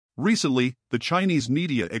Recently, the Chinese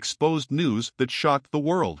media exposed news that shocked the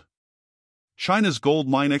world. China's Gold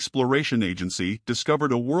Mine Exploration Agency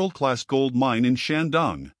discovered a world-class gold mine in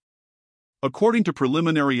Shandong. According to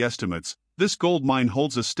preliminary estimates, this gold mine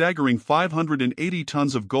holds a staggering 580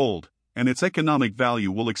 tons of gold, and its economic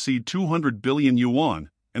value will exceed 200 billion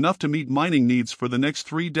yuan, enough to meet mining needs for the next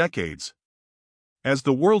 3 decades. As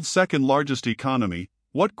the world's second-largest economy,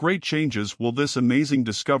 what great changes will this amazing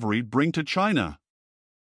discovery bring to China?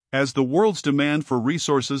 As the world's demand for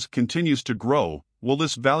resources continues to grow, will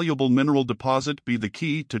this valuable mineral deposit be the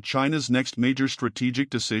key to China's next major strategic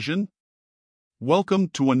decision? Welcome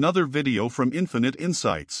to another video from Infinite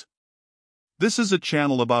Insights. This is a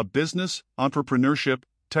channel about business, entrepreneurship,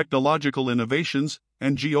 technological innovations,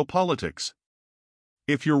 and geopolitics.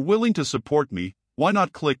 If you're willing to support me, why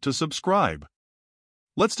not click to subscribe?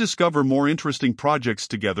 Let's discover more interesting projects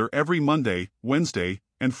together every Monday, Wednesday,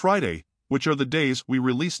 and Friday, which are the days we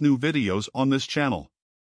release new videos on this channel.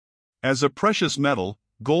 As a precious metal,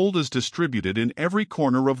 gold is distributed in every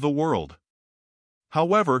corner of the world.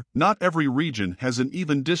 However, not every region has an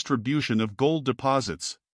even distribution of gold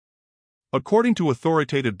deposits. According to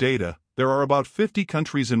authoritative data, there are about 50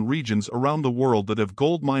 countries and regions around the world that have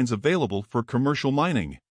gold mines available for commercial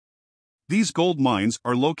mining. These gold mines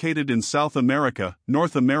are located in South America,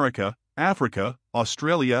 North America, Africa,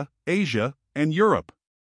 Australia, Asia, and Europe.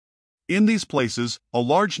 In these places, a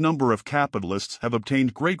large number of capitalists have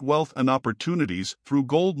obtained great wealth and opportunities through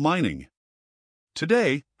gold mining.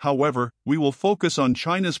 Today, however, we will focus on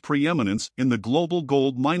China's preeminence in the global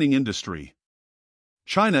gold mining industry.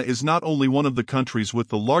 China is not only one of the countries with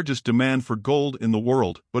the largest demand for gold in the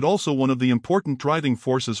world, but also one of the important driving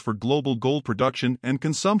forces for global gold production and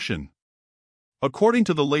consumption. According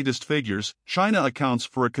to the latest figures, China accounts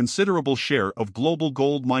for a considerable share of global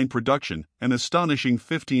gold mine production, an astonishing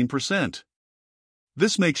 15%.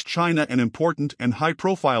 This makes China an important and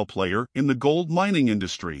high-profile player in the gold mining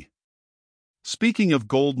industry. Speaking of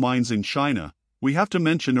gold mines in China, we have to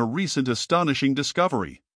mention a recent astonishing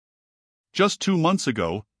discovery. Just 2 months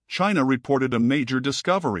ago, China reported a major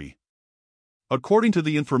discovery. According to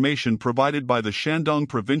the information provided by the Shandong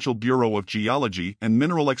Provincial Bureau of Geology and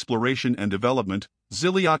Mineral Exploration and Development,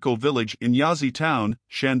 Ziliako Village in Yazi Town,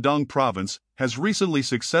 Shandong Province, has recently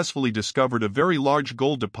successfully discovered a very large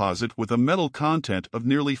gold deposit with a metal content of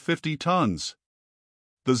nearly 50 tons.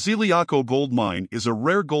 The Ziliako gold mine is a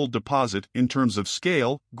rare gold deposit in terms of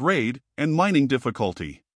scale, grade, and mining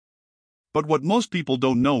difficulty. But what most people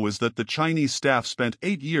don't know is that the Chinese staff spent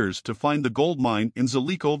 8 years to find the gold mine in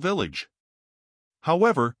Ziliako Village.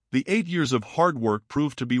 However, the 8 years of hard work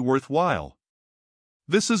proved to be worthwhile.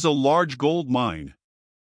 This is a large gold mine.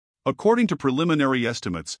 According to preliminary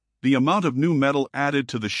estimates, the amount of new metal added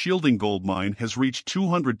to the Shandong gold mine has reached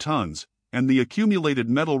 200 tons, and the accumulated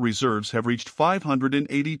metal reserves have reached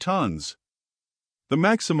 580 tons. The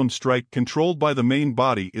maximum strike controlled by the main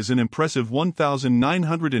body is an impressive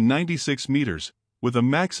 1,996 meters, with a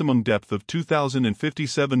maximum depth of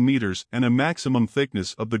 2,057 meters and a maximum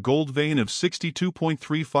thickness of the gold vein of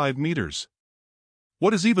 62.35 meters.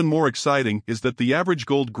 What is even more exciting is that the average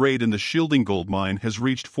gold grade in the Shandong gold mine has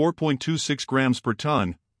reached 4.26 grams per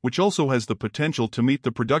ton, which also has the potential to meet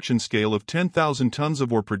the production scale of 10,000 tons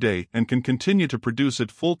of ore per day and can continue to produce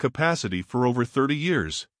at full capacity for over 30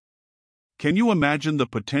 years. Can you imagine the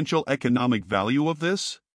potential economic value of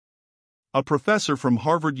this? A professor from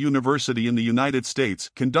Harvard University in the United States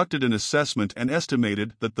conducted an assessment and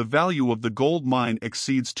estimated that the value of the gold mine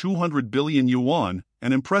exceeds 200 billion yuan,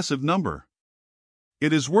 an impressive number.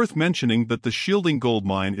 It is worth mentioning that the Shandong gold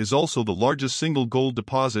mine is also the largest single gold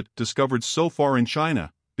deposit discovered so far in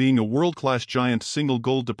China, being a world-class giant single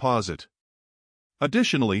gold deposit.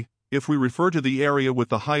 Additionally, if we refer to the area with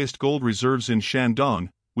the highest gold reserves in Shandong,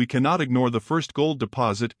 we cannot ignore the first gold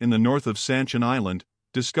deposit in the north of Sanchin Island,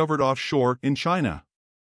 discovered offshore in China.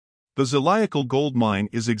 The Ziliako gold mine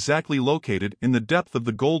is exactly located in the depth of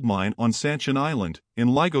the gold mine on Sanchin Island, in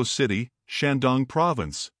Ligo City, Shandong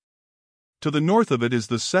Province. To the north of it is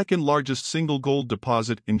the second largest single gold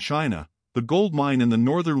deposit in China, the gold mine in the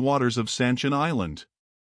northern waters of Sanchin Island.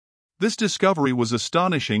 This discovery was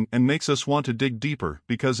astonishing and makes us want to dig deeper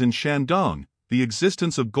because in Shandong, the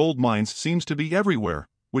existence of gold mines seems to be everywhere,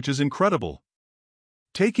 which is incredible.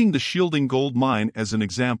 Taking the Shandong gold mine as an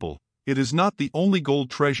example, it is not the only gold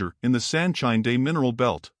treasure in the Sanchin mineral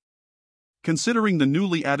belt. Considering the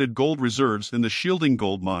newly added gold reserves in the Shandong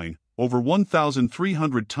gold mine, over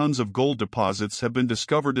 1,300 tons of gold deposits have been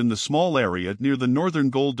discovered in the small area near the northern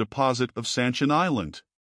gold deposit of Sanchin Island.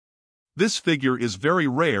 This figure is very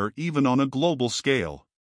rare even on a global scale.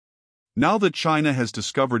 Now that China has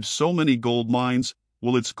discovered so many gold mines,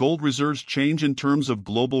 will its gold reserves change in terms of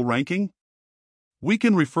global ranking? We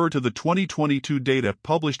can refer to the 2022 data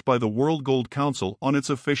published by the World Gold Council on its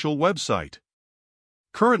official website.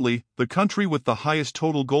 Currently, the country with the highest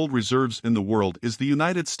total gold reserves in the world is the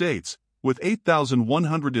United States, with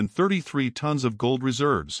 8,133 tons of gold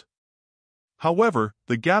reserves. However,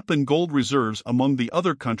 the gap in gold reserves among the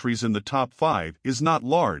other countries in the top 5 is not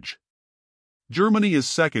large. Germany is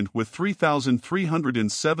second with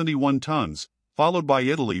 3,371 tons, followed by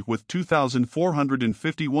Italy with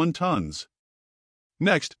 2,451 tons.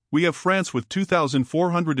 Next, we have France with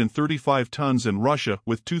 2,435 tons and Russia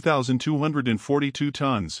with 2,242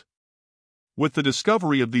 tons. With the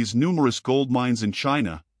discovery of these numerous gold mines in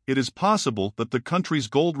China, it is possible that the country's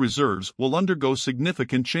gold reserves will undergo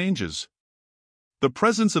significant changes. The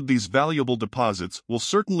presence of these valuable deposits will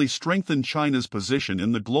certainly strengthen China's position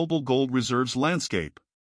in the global gold reserves landscape.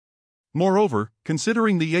 Moreover,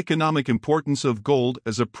 considering the economic importance of gold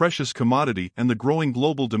as a precious commodity and the growing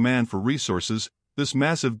global demand for resources, this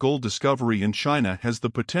massive gold discovery in China has the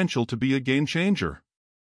potential to be a game-changer.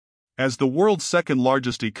 As the world's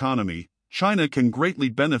second-largest economy, China can greatly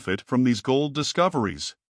benefit from these gold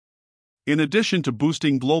discoveries. In addition to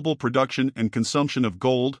boosting global production and consumption of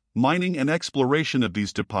gold, mining and exploration of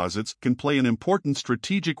these deposits can play an important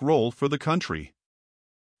strategic role for the country.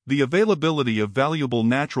 The availability of valuable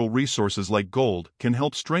natural resources like gold can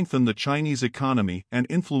help strengthen the Chinese economy and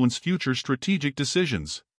influence future strategic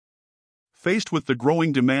decisions. Faced with the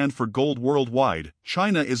growing demand for gold worldwide,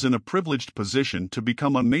 China is in a privileged position to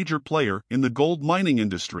become a major player in the gold mining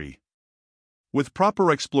industry. With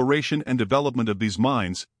proper exploration and development of these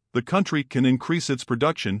mines, the country can increase its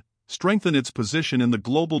production, strengthen its position in the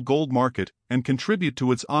global gold market, and contribute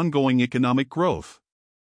to its ongoing economic growth.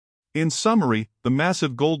 In summary, the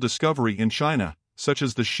massive gold discovery in China, such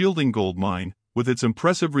as the Shandong gold mine, with its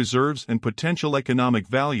impressive reserves and potential economic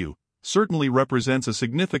value, certainly represents a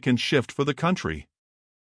significant shift for the country.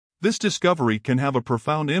 This discovery can have a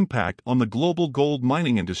profound impact on the global gold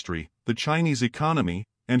mining industry, the Chinese economy,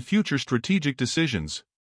 and future strategic decisions.